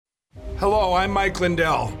Hello, I'm Mike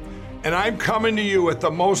Lindell, and I'm coming to you with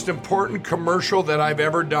the most important commercial that I've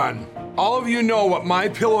ever done. All of you know what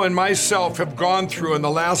MyPillow and myself have gone through in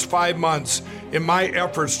the last 5 months in my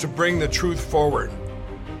efforts to bring the truth forward.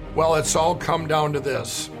 Well, it's all come down to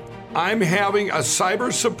this. I'm having a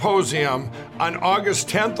cyber symposium on August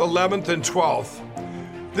 10th, 11th, and 12th.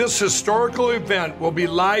 This historical event will be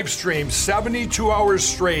live streamed 72 hours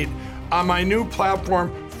straight on my new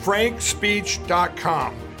platform,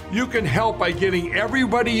 frankspeech.com. You can help by getting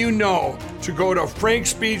everybody you know to go to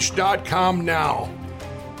frankspeech.com now.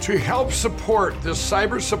 To help support this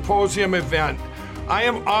Cyber Symposium event, I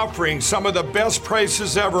am offering some of the best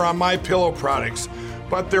prices ever on MyPillow products,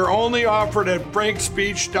 but they're only offered at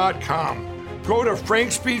frankspeech.com. Go to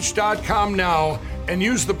frankspeech.com now and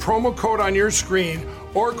use the promo code on your screen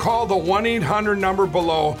or call the 1-800 number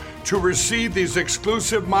below to receive these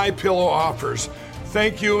exclusive MyPillow offers.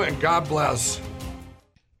 Thank you and God bless.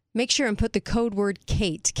 Make sure and put the code word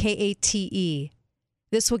KATE, K-A-T-E.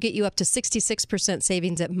 This will get you up to 66%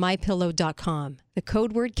 savings at mypillow.com. The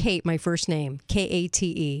code word KATE, my first name,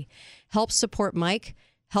 K-A-T-E. Help support Mike,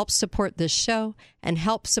 help support this show, and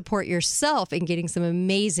help support yourself in getting some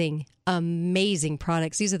amazing, amazing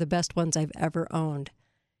products. These are the best ones I've ever owned.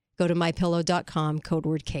 Go to mypillow.com, code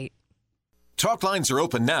word KATE. Talk lines are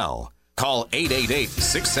open now. Call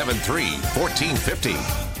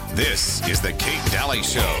 888-673-1450. This is the Kate Dalley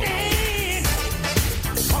Show.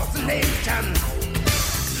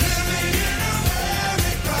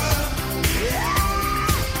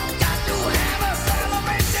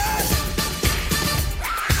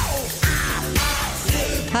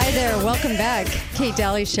 Hi there. Welcome back. Kate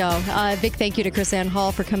Dalley Show. Big thank you to Chris Ann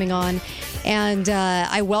Hall for coming on. And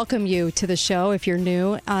I welcome you to the show if you're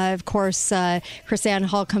new. Of course, Chris Ann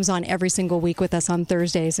Hall comes on every single week with us on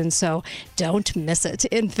Thursdays, and so don't miss it.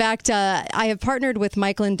 In fact, I have partnered with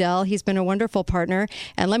Mike Lindell. He's been a wonderful partner.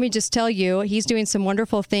 And let me just tell you, he's doing some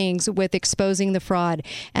wonderful things with exposing the fraud.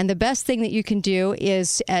 And the best thing that you can do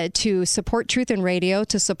is to support Truth in Radio,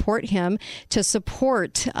 to support him, to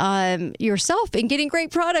support yourself in getting great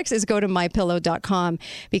products is go to mypillow.com,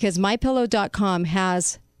 because mypillow.com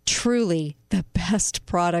has truly the best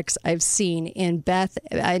products I've seen in bath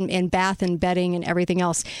and bedding and everything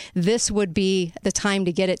else. This would be the time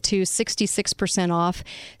to get it to 66%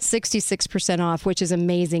 off, which is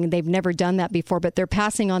amazing. They've never done that before, but they're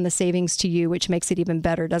passing on the savings to you, which makes it even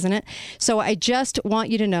better, doesn't it? So I just want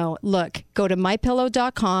you to know, look, go to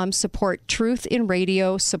mypillow.com, support Truth in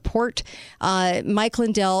Radio, support Mike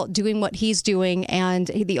Lindell doing what he's doing, and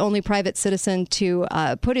the only private citizen to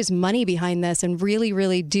put his money behind this and really,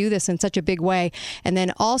 really do this in such a big way. And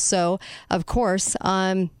then also, of course,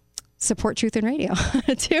 support Truth in Radio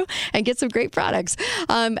too, and get some great products.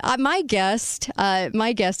 My guest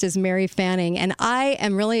is Mary Fanning, and I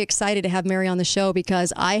am really excited to have Mary on the show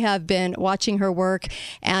because I have been watching her work,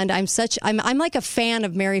 and I'm like a fan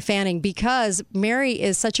of Mary Fanning because Mary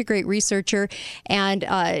is such a great researcher, and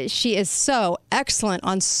she is so excellent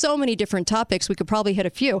on so many different topics. We could probably hit a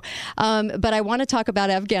few, but I want to talk about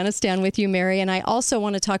Afghanistan with you, Mary, and I also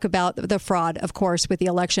want to talk about the fraud, of course, with the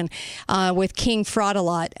election, with King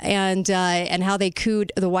Fraud-A-Lot, and how they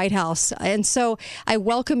couped the White House. And so I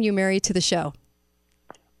welcome you, Mary, to the show.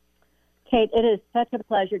 Kate, it is such a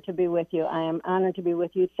pleasure to be with you. I am honored to be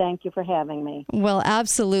with you. Thank you for having me. Well,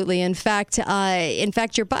 absolutely. In fact,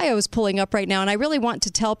 your bio is pulling up right now, and I really want to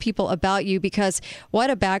tell people about you because what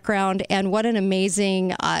a background and what an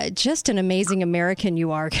amazing, just an amazing American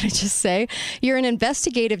you are, can I just say? You're an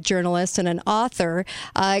investigative journalist and an author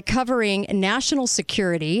covering national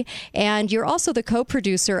security, and you're also the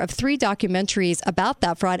co-producer of 3 documentaries about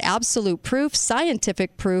that fraud: Absolute Proof,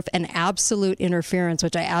 Scientific Proof, and Absolute Interference,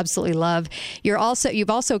 which I absolutely love.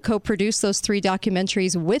 You've also co-produced those 3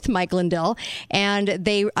 documentaries with Mike Lindell, and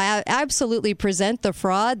they absolutely present the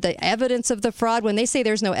fraud, the evidence of the fraud. When they say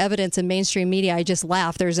there's no evidence in mainstream media, I just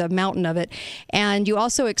laugh. There's a mountain of it. And you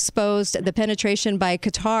also exposed the penetration by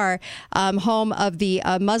Qatar, home of the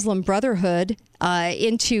Muslim Brotherhood,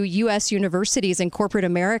 into U.S. universities and corporate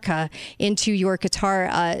America, into your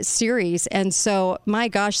Qatar series. And so, my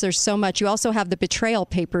gosh, there's so much. You also have the betrayal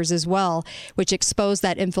papers as well, which expose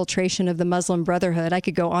that infiltration of the Muslim Brotherhood. I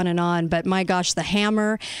could go on, but my gosh, the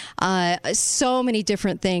hammer, so many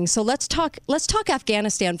different things. So let's talk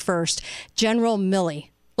Afghanistan first. General Milley.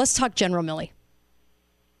 Let's talk General Milley.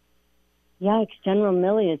 Yikes, General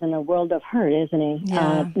Milley is in a world of hurt, isn't he?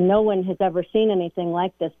 Yeah. No one has ever seen anything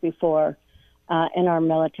like this before. In our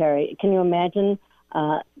military. Can you imagine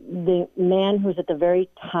the man who's at the very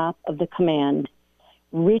top of the command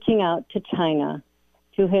reaching out to China,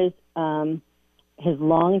 to his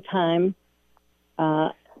longtime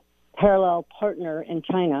parallel partner in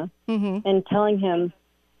China and telling him,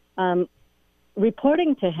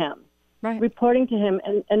 reporting to him,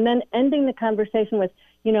 and then ending the conversation with,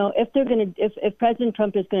 if President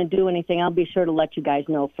Trump is going to do anything, I'll be sure to let you guys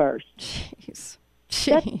know first. Jeez.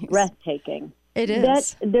 That's breathtaking. It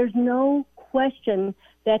is. There's no question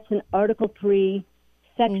that's an Article 3,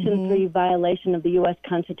 Section 3 violation of the U.S.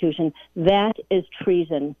 Constitution. That is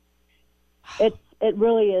treason. It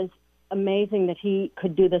really is amazing that he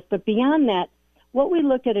could do this. But beyond that, what we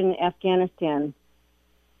looked at in Afghanistan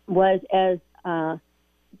was as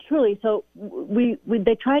truly. So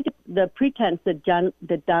they tried the pretense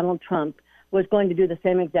that Donald Trump was going to do the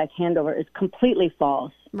same exact handover is completely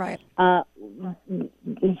false. Right.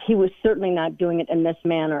 He was certainly not doing it in this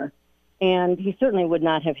manner, and he certainly would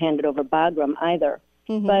not have handed over Bagram either.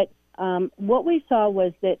 But what we saw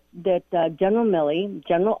was that General Milley,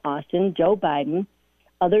 General Austin, Joe Biden,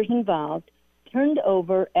 others involved, turned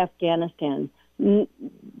over Afghanistan.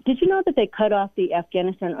 Did you know that they cut off the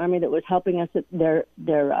Afghanistan army that was helping us at their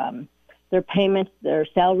payments, their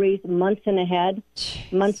salaries months ahead?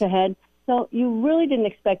 So you really didn't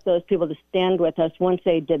expect those people to stand with us once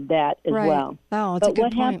they did that as well. Oh, that's a good point. But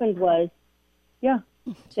what happened was,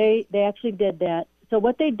 they actually did that. So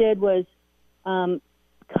what they did was come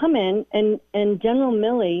in and General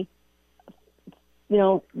Milley,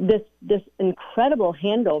 this incredible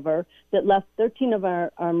handover that left 13 of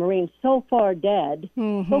our Marines so far dead,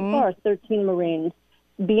 so far 13 Marines.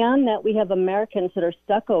 Beyond that, we have Americans that are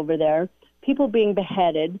stuck over there, people being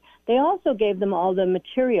beheaded. They also gave them all the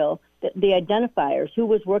material, the identifiers, who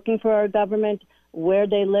was working for our government, where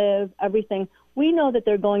they live, everything. We know that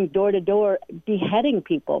they're going door to door, beheading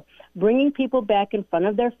people, bringing people back in front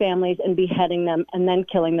of their families and beheading them and then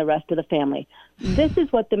killing the rest of the family. This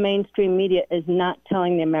is what the mainstream media is not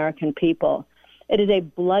telling the American people. It is a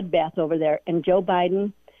bloodbath over there. And Joe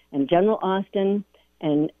Biden and General Austin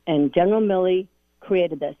and General Milley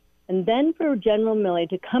created this. And then for General Milley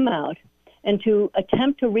to come out and to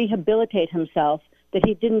attempt to rehabilitate himself that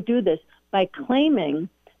he didn't do this by claiming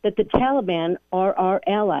that the Taliban are our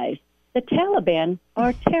allies. The Taliban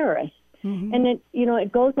are terrorists. And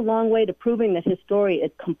it goes a long way to proving that his story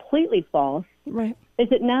is completely false. Right.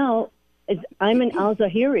 Is it now, Ayman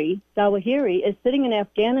al-Zawahiri is sitting in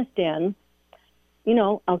Afghanistan,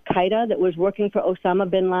 Al-Qaeda that was working for Osama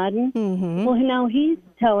bin Laden. Well, now he's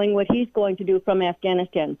telling what he's going to do from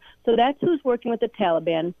Afghanistan. So that's who's working with the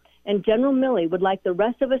Taliban. And General Milley would like the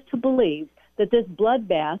rest of us to believe that this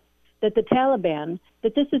bloodbath, that the Taliban,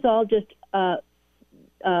 that this is all just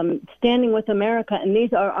standing with America, and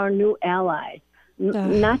these are our new allies.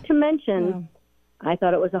 Not to mention, I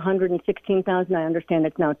thought it was 116,000. I understand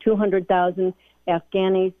it's now 200,000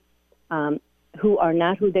 Afghanis who are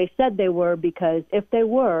not who they said they were, because if they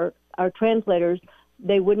were, our translators,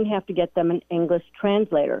 they wouldn't have to get them an English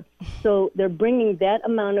translator. So they're bringing that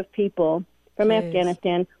amount of people from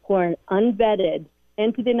Afghanistan who are unvetted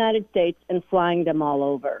into the United States and flying them all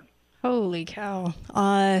over. Holy cow.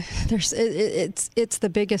 It's the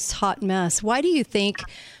biggest hot mess. Why do you think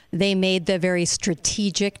they made the very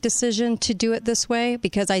strategic decision to do it this way?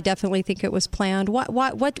 Because I definitely think it was planned.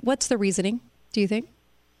 What's the reasoning, do you think?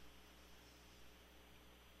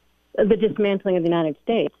 The dismantling of the United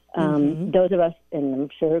States. Those of us, and I'm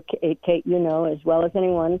sure, Kate, as well as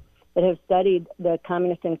anyone that have studied the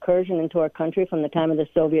communist incursion into our country from the time of the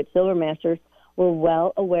Soviet Silver Masters, were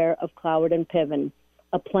well aware of Cloward and Piven,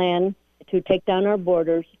 a plan to take down our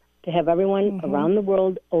borders, to have everyone around the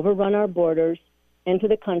world overrun our borders into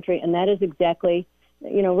the country. And that is exactly,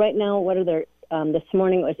 right now, what are there? This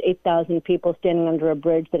morning it was 8,000 people standing under a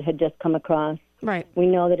bridge that had just come across. Right. We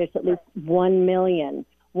know that it's at least 1 million.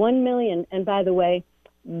 1 million. And by the way,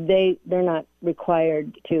 they're not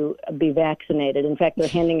required to be vaccinated. In fact, they're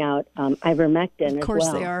handing out ivermectin as well. Of course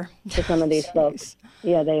they are. To some of these folks.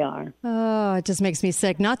 Yeah, they are. Oh, it just makes me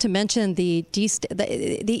sick. Not to mention the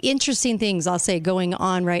interesting things, I'll say, going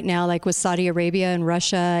on right now, like with Saudi Arabia and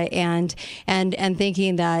Russia, and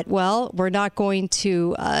thinking that, well, we're not going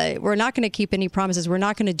to keep any promises. We're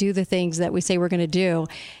not going to do the things that we say we're going to do.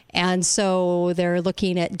 And so they're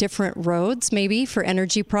looking at different roads, maybe, for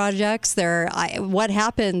energy projects. What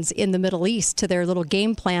happens in the Middle East to their little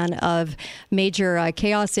game plan of major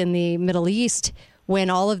chaos in the Middle East when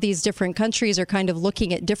all of these different countries are kind of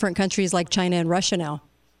looking at different countries like China and Russia now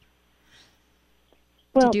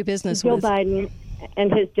to do business with. Joe Biden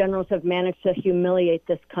and his generals have managed to humiliate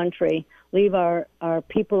this country, leave our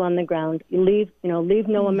people on the ground, leave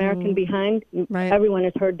no American behind. Right. Everyone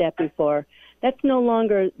has heard that before. That's no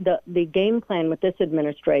longer the game plan with this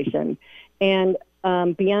administration. And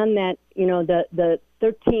beyond that, the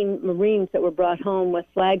 13 Marines that were brought home with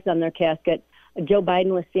flags on their casket, Joe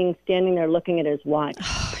Biden was seen standing there looking at his watch.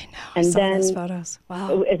 Oh, I know. And I saw then, those photos.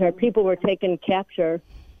 Wow. as our people were taken capture,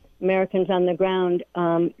 Americans on the ground,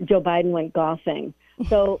 Joe Biden went golfing.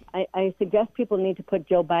 So I suggest people need to put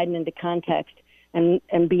Joe Biden into context.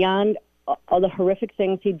 And beyond all the horrific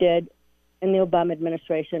things he did in the Obama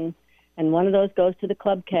administration, and one of those goes to the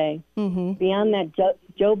Club K, beyond that,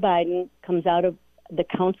 Joe Biden comes out of the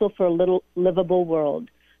Council for a Livable World.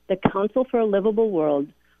 The Council for a Livable World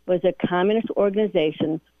was a communist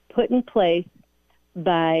organization put in place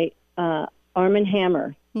by Arm &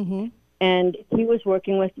 Hammer. And he was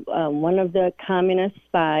working with one of the communist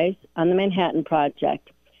spies on the Manhattan Project.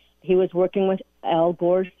 He was working with Al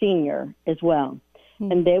Gore Sr. as well.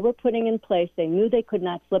 And they were putting in place, they knew they could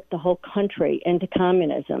not flip the whole country into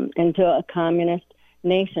communism, into a communist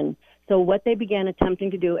nation. So what they began attempting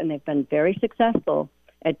to do, and they've been very successful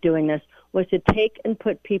at doing this, was to take and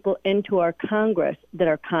put people into our Congress that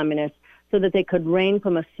are communists so that they could reign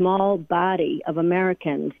from a small body of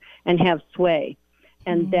Americans and have sway.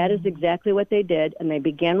 And that is exactly what they did. And they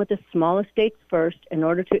began with the smallest states first in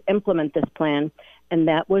order to implement this plan. And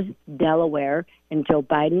that was Delaware. And Joe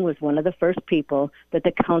Biden was one of the first people that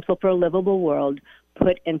the Council for a Livable World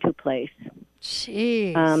put into place.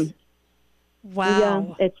 Jeez.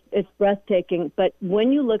 Wow. Yeah, it's breathtaking. But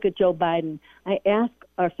when you look at Joe Biden, I ask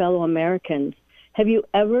our fellow Americans, have you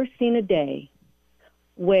ever seen a day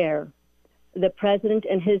where the president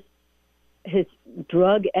and his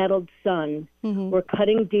drug-addled son were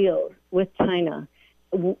cutting deals with China,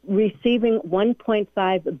 receiving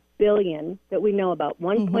 $1.5 billion that we know about,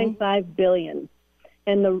 $1.5 billion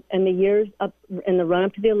in the years up in the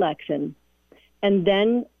run-up to the election, and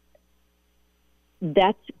then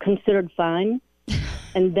that's considered fine,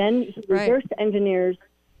 and then he reverse engineers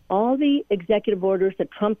all the executive orders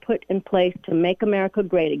that Trump put in place to make America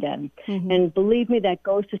great again. And believe me, that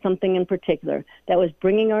goes to something in particular. That was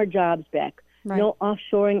bringing our jobs back. Right. No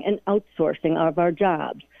offshoring and outsourcing of our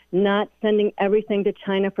jobs. Not sending everything to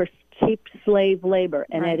China for cheap slave labor.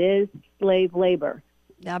 And it is slave labor.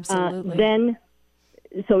 Absolutely.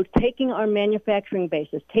 So taking our manufacturing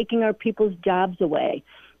bases, taking our people's jobs away.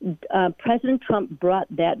 President Trump brought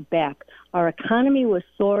that back. Our economy was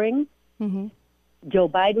soaring. Joe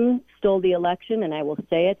Biden stole the election, and I will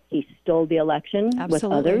say it, he stole the election with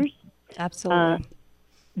others. Absolutely.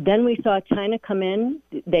 Then we saw China come in.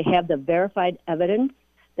 They have the verified evidence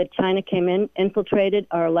that China came in, infiltrated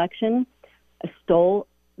our election, stole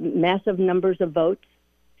massive numbers of votes.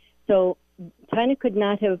 So China could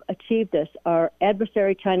not have achieved this. Our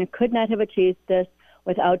adversary, China, could not have achieved this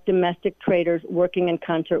without domestic traders working in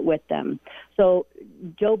concert with them. So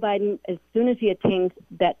Joe Biden, as soon as he attained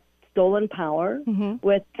that stolen power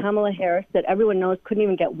with Kamala Harris that everyone knows couldn't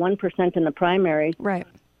even get 1% in the primaries. Right.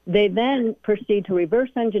 They then proceed to reverse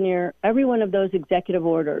engineer every one of those executive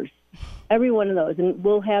orders, every one of those. And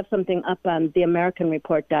we'll have something up on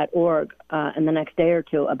theamericanreport.org in the next day or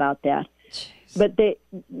two about that. Jeez. But they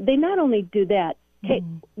not only do that,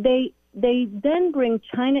 they then bring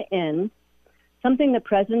China in, something that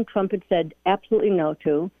President Trump had said absolutely no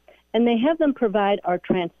to, and they have them provide our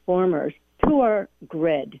transformers to our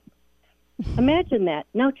grid. Imagine that.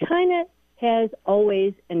 Now, China has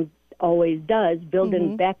always and always does build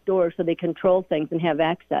in back doors so they control things and have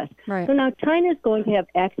access. Right. So now China is going to have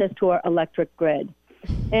access to our electric grid.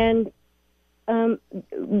 And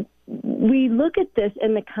we look at this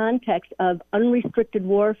in the context of Unrestricted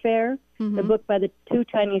Warfare, the book by the two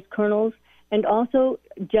Chinese colonels, and also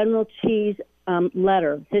General Xi's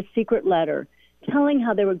letter, his secret letter, telling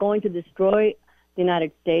how they were going to destroy the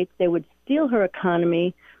United States. They would steal her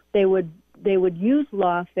economy. They would use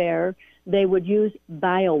lawfare. They would use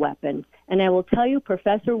bioweapons. And I will tell you,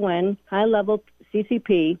 Professor Wen, high-level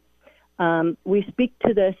CCP, we speak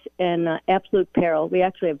to this in Absolute Peril. We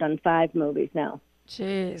actually have done 5 movies now.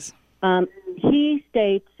 Jeez. He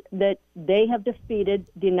states that they have defeated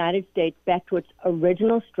the United States back to its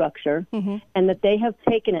original structure and that they have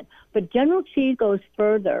taken it. But General Xi goes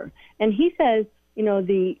further, and he says,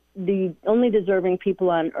 the only deserving people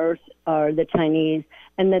on Earth are the Chinese,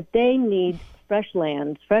 and that they need fresh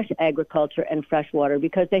lands, fresh agriculture, and fresh water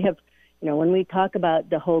because they have, when we talk about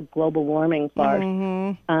the whole global warming farce,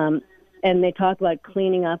 and they talk about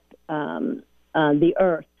cleaning up the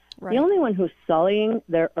Earth, the only one who's sullying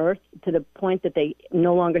their Earth to the point that they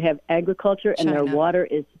no longer have agriculture and their water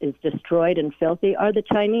is destroyed and filthy are the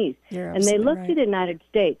Chinese. And they looked at the United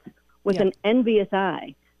States with an envious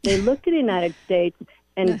eye. They looked at the United States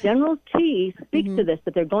And General T speaks to this,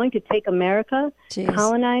 that they're going to take America,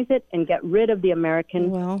 colonize it, and get rid of the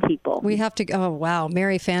American people. We have to go, oh, wow,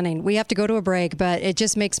 Mary Fanning. We have to go to a break, but it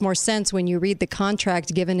just makes more sense when you read the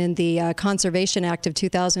contract given in the Conservation Act of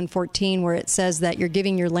 2014, where it says that you're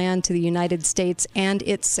giving your land to the United States and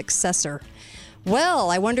its successor.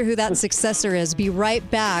 Well, I wonder who that successor is. Be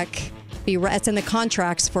right back. It's in the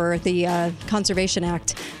contracts for the Conservation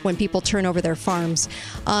Act when people turn over their farms.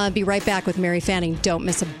 Be right back with Mary Fanning. Don't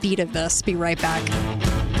miss a beat of this. Be right back.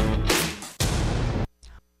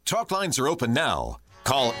 Talk lines are open now.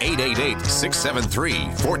 Call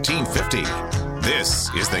 888-673-1450.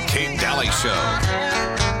 This is the Kate Dalley Show.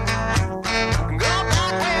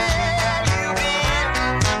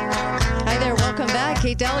 Welcome back,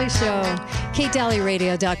 Kate Dalley Show,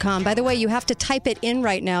 KateDalleyRadio.com. By the way, you have to type it in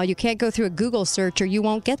right now. You can't go through a Google search or you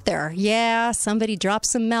won't get there. Yeah, somebody dropped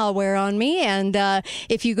some malware on me, and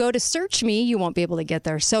if you go to search me, you won't be able to get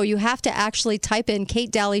there. So you have to actually type in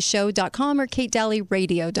KateDalleyShow.com or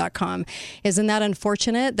KateDalleyRadio.com. Isn't that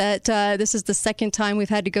unfortunate that this is the second time we've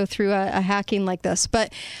had to go through a hacking like this?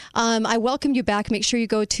 But I welcome you back. Make sure you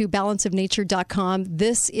go to balanceofnature.com.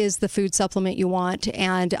 This is the food supplement you want,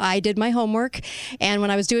 and I did my homework. And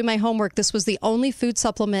when I was doing my homework, this was the only food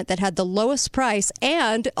supplement that had the lowest price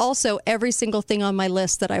and also every single thing on my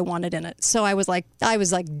list that I wanted in it. So I was like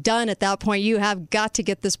done at that point. You have got to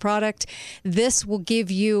get this product. This will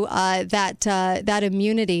give you that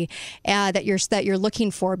immunity that you're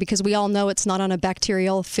looking for, because we all know it's not on a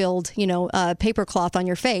bacterial filled paper cloth on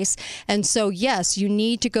your face. And so yes, you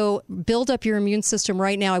need to go build up your immune system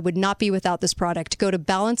right now. I would not be without this product. Go to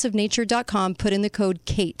balanceofnature.com, put in the code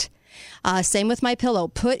KATE. Same with my pillow.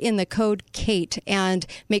 Put in the code KATE and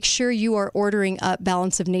make sure you are ordering up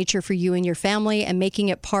Balance of Nature for you and your family and making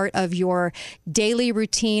it part of your daily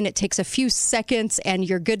routine. It takes a few seconds and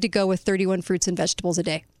you're good to go with 31 fruits and vegetables a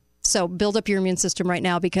day. So build up your immune system right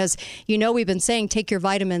now, because we've been saying take your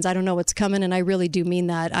vitamins. I don't know what's coming, and I really do mean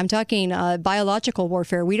that. I'm talking biological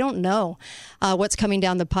warfare. We don't know what's coming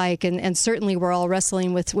down the pike, and certainly we're all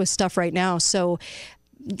wrestling with stuff right now. So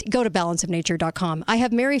go to balanceofnature.com. I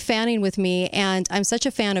have Mary Fanning with me, and I'm such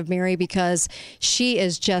a fan of Mary because she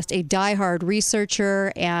is just a diehard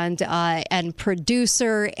researcher and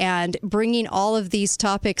producer, and bringing all of these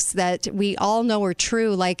topics that we all know are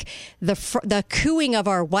true, like the cooing of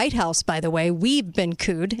our White House. By the way, we've been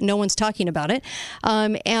cooed. No one's talking about it.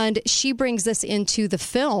 And she brings this into the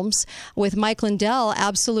films with Mike Lindell,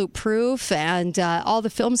 Absolute Proof, and all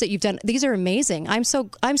the films that you've done. These are amazing. I'm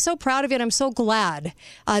so proud of it. I'm so glad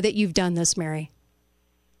that you've done this, Mary.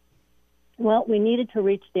 Well, we needed to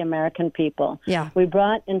reach the American people. Yeah. We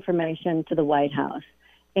brought information to the White House,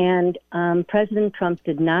 and President Trump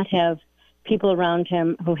did not have people around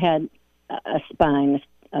him who had a spine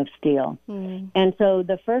of steel. And so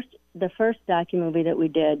the first documovie that we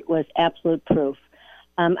did was Absolute Proof.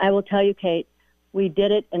 I will tell you, Kate, we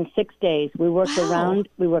did it in 6 days. We worked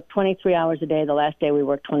we worked 23 hours a day. The last day we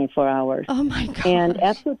worked 24 hours. Oh, my God. And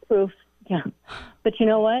Absolute Proof, yeah. But you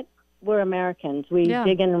know what? We're Americans. We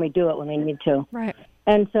dig in and we do it when we need to. Right.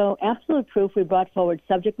 And so Absolute Proof, we brought forward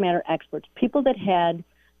subject matter experts, people that had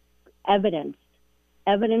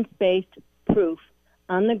evidence-based proof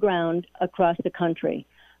on the ground across the country.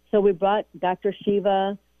 So we brought Dr.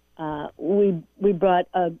 Shiva. We brought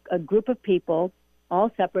a group of people,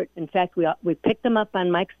 all separate. In fact, we picked them up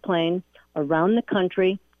on Mike's plane around the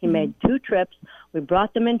country. He made 2 trips. We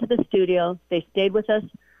brought them into the studio. They stayed with us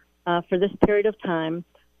for this period of time.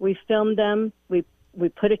 We filmed them. We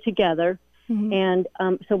put it together. And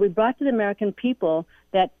so we brought to the American people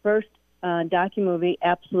that first documovie,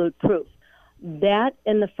 Absolute Proof. That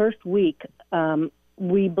in the first week,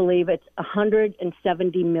 we believe it's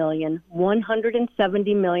 170 million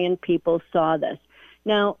people saw this.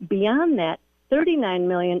 Now, beyond that, 39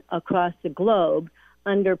 million across the globe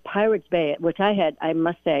under Pirates Bay, which I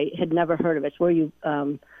must say, had never heard of. It's where you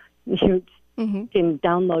can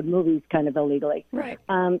download movies kind of illegally. Right.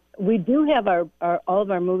 We do have all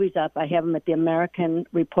of our movies up. I have them at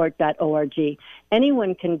theamericanreport.org.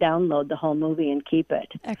 Anyone can download the whole movie and keep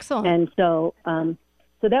it. Excellent. And so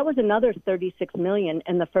that was another 36 million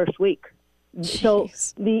in the first week. Jeez. So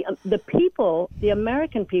the people, the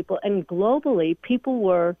American people, and globally, people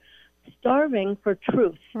were starving for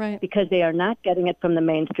truth, right, because they are not getting it from the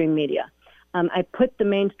mainstream media. I put the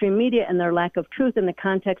mainstream media and their lack of truth in the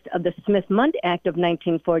context of the Smith-Mundt Act of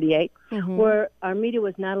 1948, where our media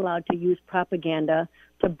was not allowed to use propaganda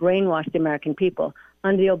to brainwash the American people.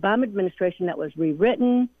 Under the Obama administration, that was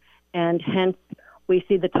rewritten, and hence we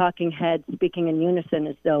see the talking heads speaking in unison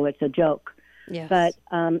as though it's a joke. Yes. But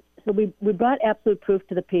so we brought Absolute Proof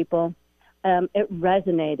to the people. it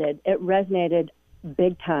resonated. It resonated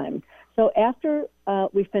big time. So after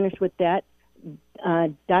we finished with that,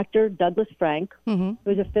 Dr. Douglas Frank,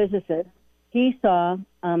 who's a physicist, he saw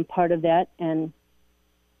part of that, and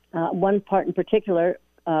one part in particular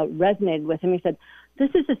resonated with him. He said, "This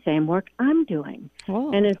is the same work I'm doing."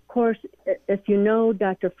 Whoa. And of course, if you know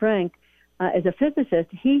Dr. Frank, as a physicist,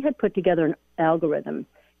 he had put together an algorithm.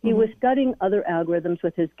 He was studying other algorithms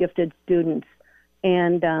with his gifted students,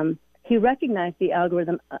 and he recognized the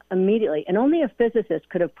algorithm immediately. And only a physicist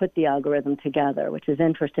could have put the algorithm together, which is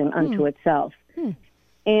interesting unto itself.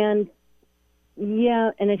 And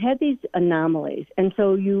and it had these anomalies. And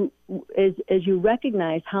so as you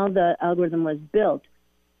recognize how the algorithm was built,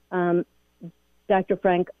 Dr.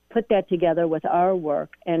 Frank put that together with our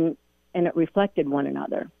work, and it reflected one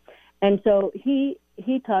another. And so he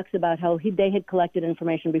talks about how they had collected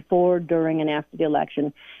information before, during, and after the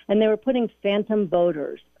election, and they were putting phantom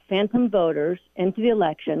voters into the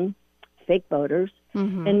election, fake voters,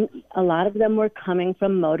 and a lot of them were coming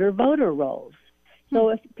from motor voter rolls. So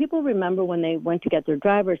if people remember when they went to get their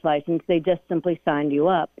driver's license, they just simply signed you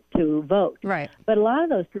up to vote. Right. But a lot of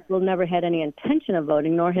those people never had any intention of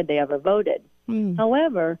voting, nor had they ever voted.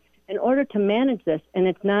 However, in order to manage this, and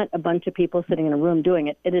it's not a bunch of people sitting in a room doing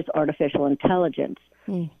it, it is artificial intelligence.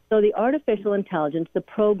 So the artificial intelligence, the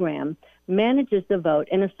program, manages the vote.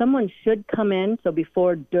 And if someone should come in, so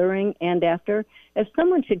before, during, and after, if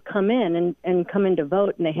someone should come in and come in to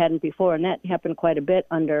vote and they hadn't before, and that happened quite a bit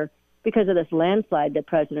because of this landslide that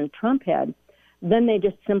President Trump had, then they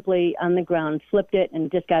just simply on the ground flipped it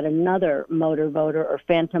and just got another motor voter or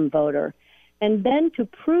phantom voter. And then to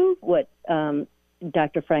prove what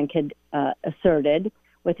Dr. Frank had asserted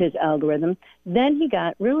with his algorithm, then he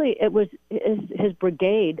got it was his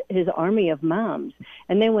brigade, his army of moms,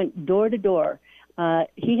 and they went door to door.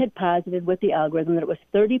 He had posited with the algorithm that it was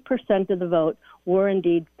 30% of the vote were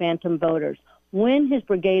indeed phantom voters. When his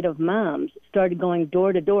brigade of moms started going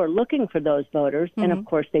door to door looking for those voters, and of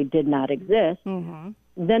course they did not exist, then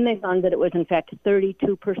they found that it was in fact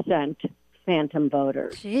 32% phantom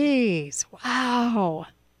voters. Jeez, wow.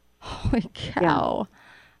 Holy cow. Yeah.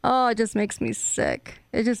 Oh, it just makes me sick.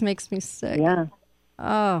 It just makes me sick. Yeah.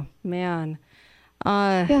 Oh, man.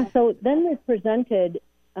 So then they presented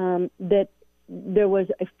that there was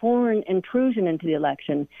a foreign intrusion into the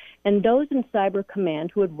election, and those in Cyber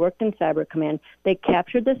Command who had worked in Cyber Command, they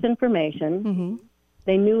captured this information.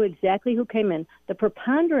 They knew exactly who came in. The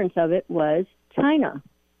preponderance of it was China.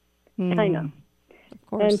 China. Of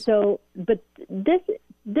course. And so, but this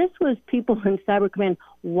was people in Cyber Command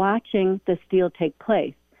watching the steal take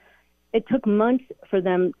place. It took months for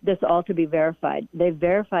this all to be verified. They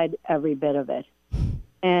verified every bit of it.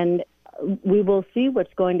 And we will see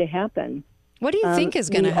what's going to happen. What do you think is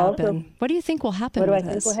going to happen? What do you think will happen with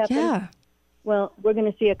this? What do I think will happen? Yeah. Well, we're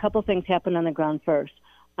going to see a couple things happen on the ground first.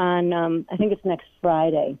 On, I think it's next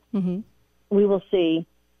Friday, we will see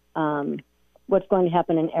what's going to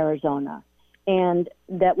happen in Arizona. And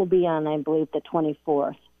that will be on, I believe, the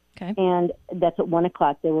 24th. Okay. And that's at 1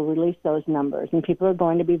 o'clock. They will release those numbers, and people are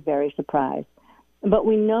going to be very surprised. But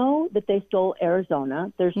we know that they stole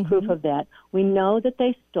Arizona. There's proof of that. We know that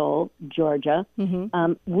they stole Georgia.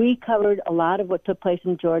 We covered a lot of what took place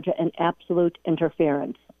in Georgia and absolute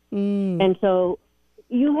interference. And so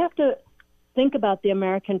you have to think about the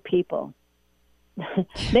American people.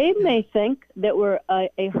 They may think that we're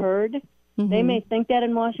a herd. They may think that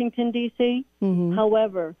in Washington, D.C.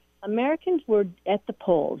 However, Americans were at the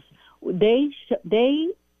polls. A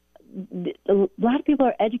lot of people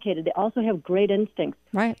are educated. They also have great instincts.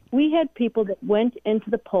 Right. We had people that went into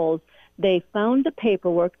the polls. They found the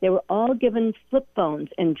paperwork. They were all given flip phones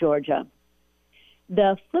in Georgia.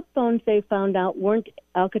 The flip phones they found out weren't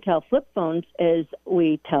Alcatel flip phones, as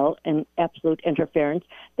we tell in absolute interference.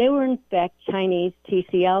 They were, in fact, Chinese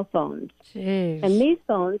TCL phones. Jeez. And these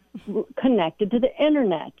phones connected to the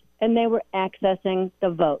Internet, and they were accessing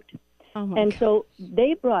the vote. And so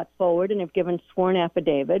they brought forward and have given sworn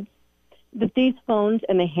affidavits that these phones,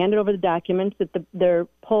 and they handed over the documents that their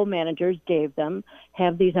poll managers gave them,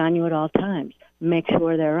 have these on you at all times. Make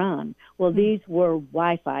sure they're on. Well, these were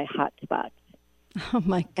Wi-Fi hotspots. Oh,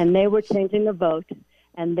 my God. And they were changing the vote,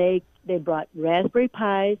 and they brought Raspberry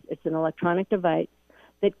Pis. It's an electronic device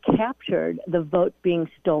that captured the vote being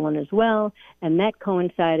stolen as well, and that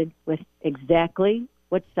coincided with exactly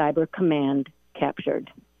what Cyber Command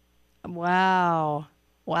captured. Wow.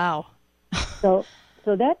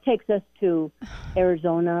 So that takes us to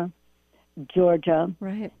Arizona, Georgia,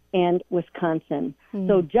 right, and Wisconsin.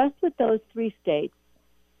 So just with those three states,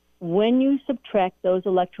 when you subtract those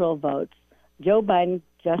electoral votes, Joe Biden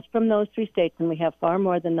just from those 3 states, and we have far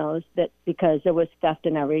more than those, that because there was theft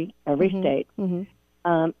in every state.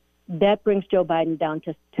 That brings Joe Biden down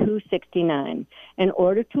to 269. In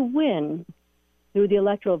order to win through the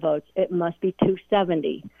electoral votes, it must be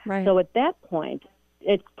 270. Right. So at that point,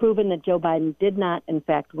 it's proven that Joe Biden did not, in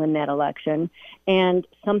fact, win that election, and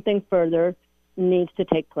something further needs to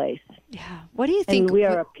take place. Yeah. What do you think? And we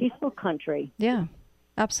are a peaceful country. Yeah,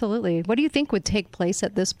 absolutely. What do you think would take place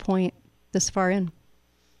at this point, this far in?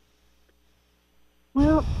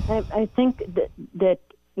 Well, I think that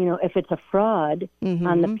if it's a fraud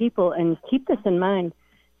on the people, and keep this in mind,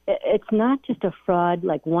 it's not just a fraud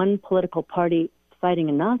like one political party fighting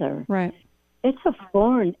another. Right. It's a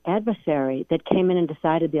foreign adversary that came in and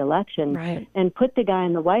decided the election and put the guy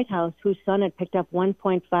in the White House whose son had picked up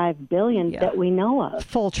 $1.5 billion that we know of.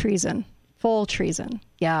 Full treason.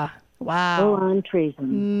 Yeah. Wow. Full-on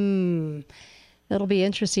treason. It'll be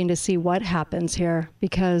interesting to see what happens here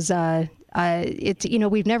because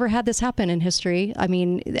we've never had this happen in history. I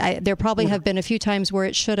mean, there probably have been a few times where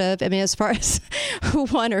it should have. I mean, as far as who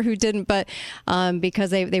won or who didn't, but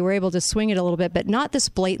because they were able to swing it a little bit, but not this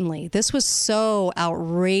blatantly. This was so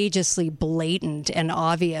outrageously blatant and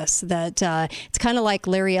obvious that it's kind of like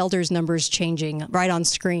Larry Elder's numbers changing right on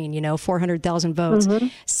screen. 400,000 votes.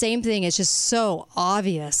 Same thing. It's just so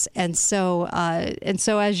obvious, and so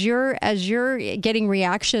as you're getting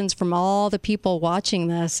reactions from all the people watching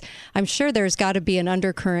this, I'm sure there's got to be an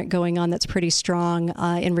undercurrent going on that's pretty strong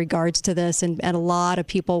in regards to this, and a lot of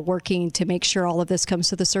people working to make sure all of this comes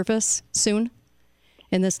to the surface soon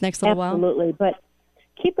in this next little while. Absolutely. But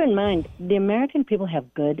keep in mind, the American people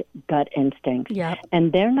have good gut instincts,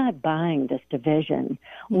 and they're not buying this division.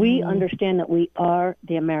 We understand that we are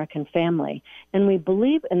the American family, and we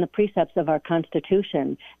believe in the precepts of our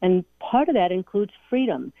Constitution, and part of that includes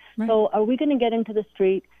freedom. Right. So are we going to get into the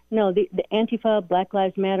street? No, the Antifa, Black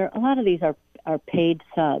Lives Matter, a lot of these are paid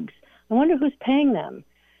subs. I wonder who's paying them,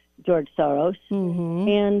 George Soros.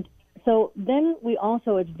 And so then we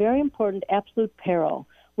also, it's very important, absolute peril.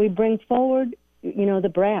 We bring forward,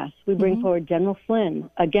 the brass. We bring forward General Flynn,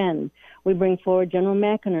 again. We bring forward General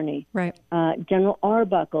McInerney, General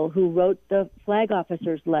Arbuckle, who wrote the flag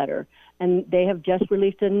officers' letter. And they have just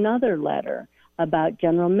released another letter about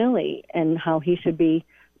General Milley and how he should be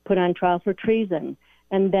put on trial for treason.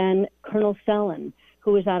 And then Colonel Sellon,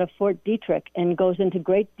 who is out of Fort Detrick and goes into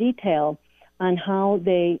great detail on how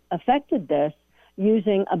they affected this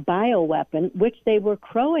using a bioweapon, which they were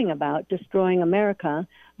crowing about destroying America,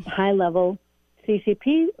 high-level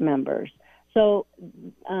CCP members. So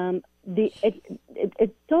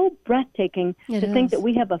it's so breathtaking to think that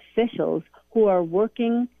we have officials who are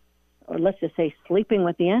working, or let's just say sleeping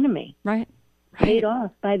with the enemy, paid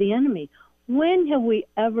off by the enemy. When have we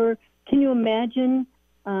ever, can you imagine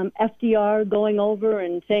FDR going over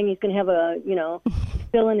and saying he's going to have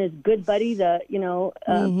fill in his good buddy, the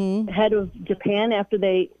head of Japan after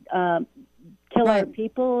they kill our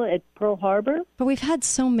people at Pearl Harbor? But we've had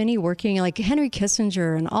so many working, like Henry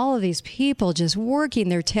Kissinger and all of these people just working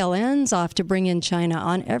their tail ends off to bring in China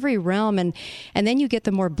on every realm. And then you get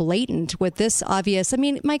the more blatant with this obvious. I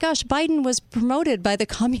mean, my gosh, Biden was promoted by the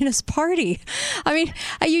Communist Party. I mean,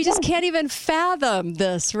 you just can't even fathom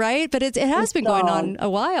this, right? But it has been going on a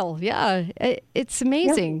while. Yeah, it's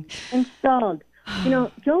amazing. Installed.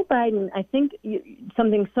 Joe Biden, I think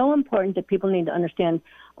something so important that people need to understand.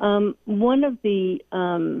 One of the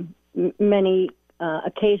many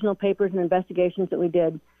occasional papers and investigations that we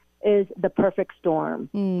did is The Perfect Storm.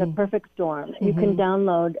 The Perfect Storm. You can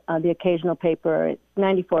download the occasional paper. It's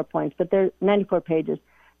 94 points, but there's 94 pages.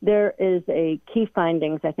 There is a key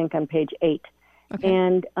findings, I think, on page 8. Okay.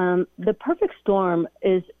 And The Perfect Storm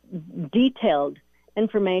is detailed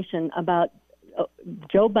information about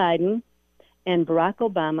Joe Biden and Barack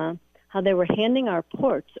Obama, how they were handing our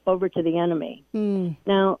ports over to the enemy.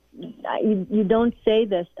 Now, you don't say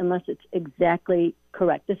this unless it's exactly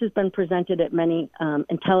correct. This has been presented at many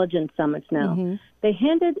intelligence summits now. They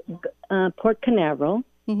handed Port Canaveral,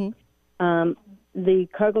 the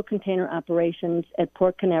cargo container operations at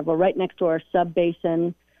Port Canaveral, right next to our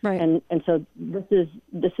sub-basin. And so this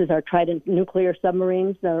is our Trident nuclear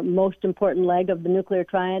submarines, the most important leg of the nuclear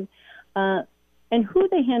triad. And who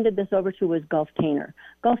they handed this over to was Gulf Tainer.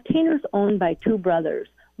 Gulf Tainer's owned by two brothers.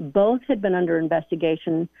 Both had been under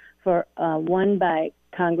investigation for one by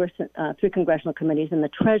Congress, 3 congressional committees, and the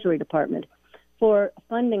Treasury Department for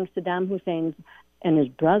funding Saddam Hussein's and his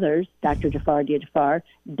brothers, Dr. Jafar Jafar,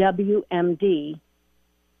 WMD,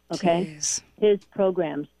 his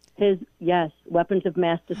programs, his weapons of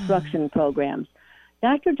mass destruction programs.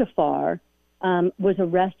 Dr. Jafar was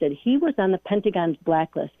arrested. He was on the Pentagon's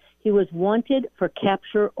blacklist. He was wanted for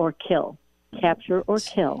capture or kill. Capture or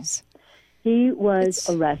kill. He was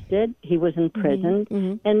arrested. He was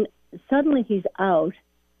imprisoned. And suddenly he's out.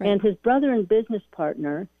 Right. And his brother and business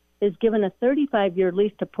partner is given a 35-year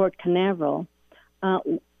lease to Port Canaveral.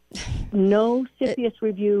 No CFIUS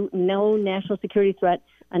review, no national security threat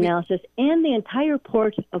analysis, and the entire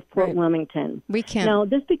port of Port Wilmington. We can't. Now,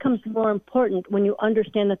 this becomes more important when you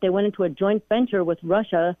understand that they went into a joint venture with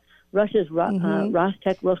Russia's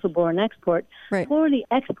Rostec, Rosoboron Export, for the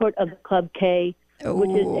export of the Club K,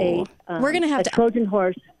 which is we're gonna have a Trojan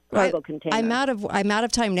horse cargo container. I'm out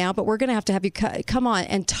of time now, but we're going to have you come on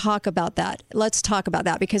and talk about that. Let's talk about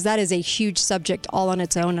that, because that is a huge subject all on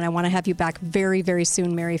its own, and I want to have you back very, very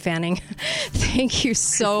soon, Mary Fanning. Thank you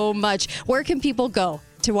so much. Where can people go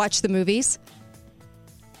to watch the movies?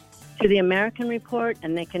 To the American Report,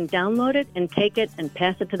 and they can download it and take it and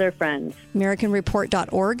pass it to their friends.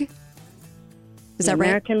 AmericanReport.org? Is that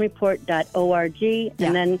right? AmericanReport.org,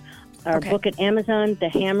 and then our book at Amazon, The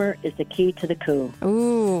Hammer is the Key to the Coup.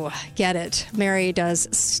 Ooh, get it. Mary does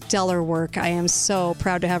stellar work. I am so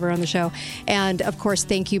proud to have her on the show. And, of course,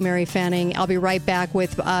 thank you, Mary Fanning. I'll be right back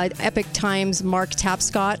with Epic Times' Mark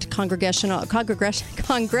Tapscott, congressional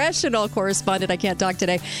correspondent. I can't talk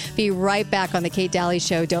today. Be right back on The Kate Dalley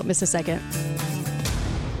Show. Don't miss a second.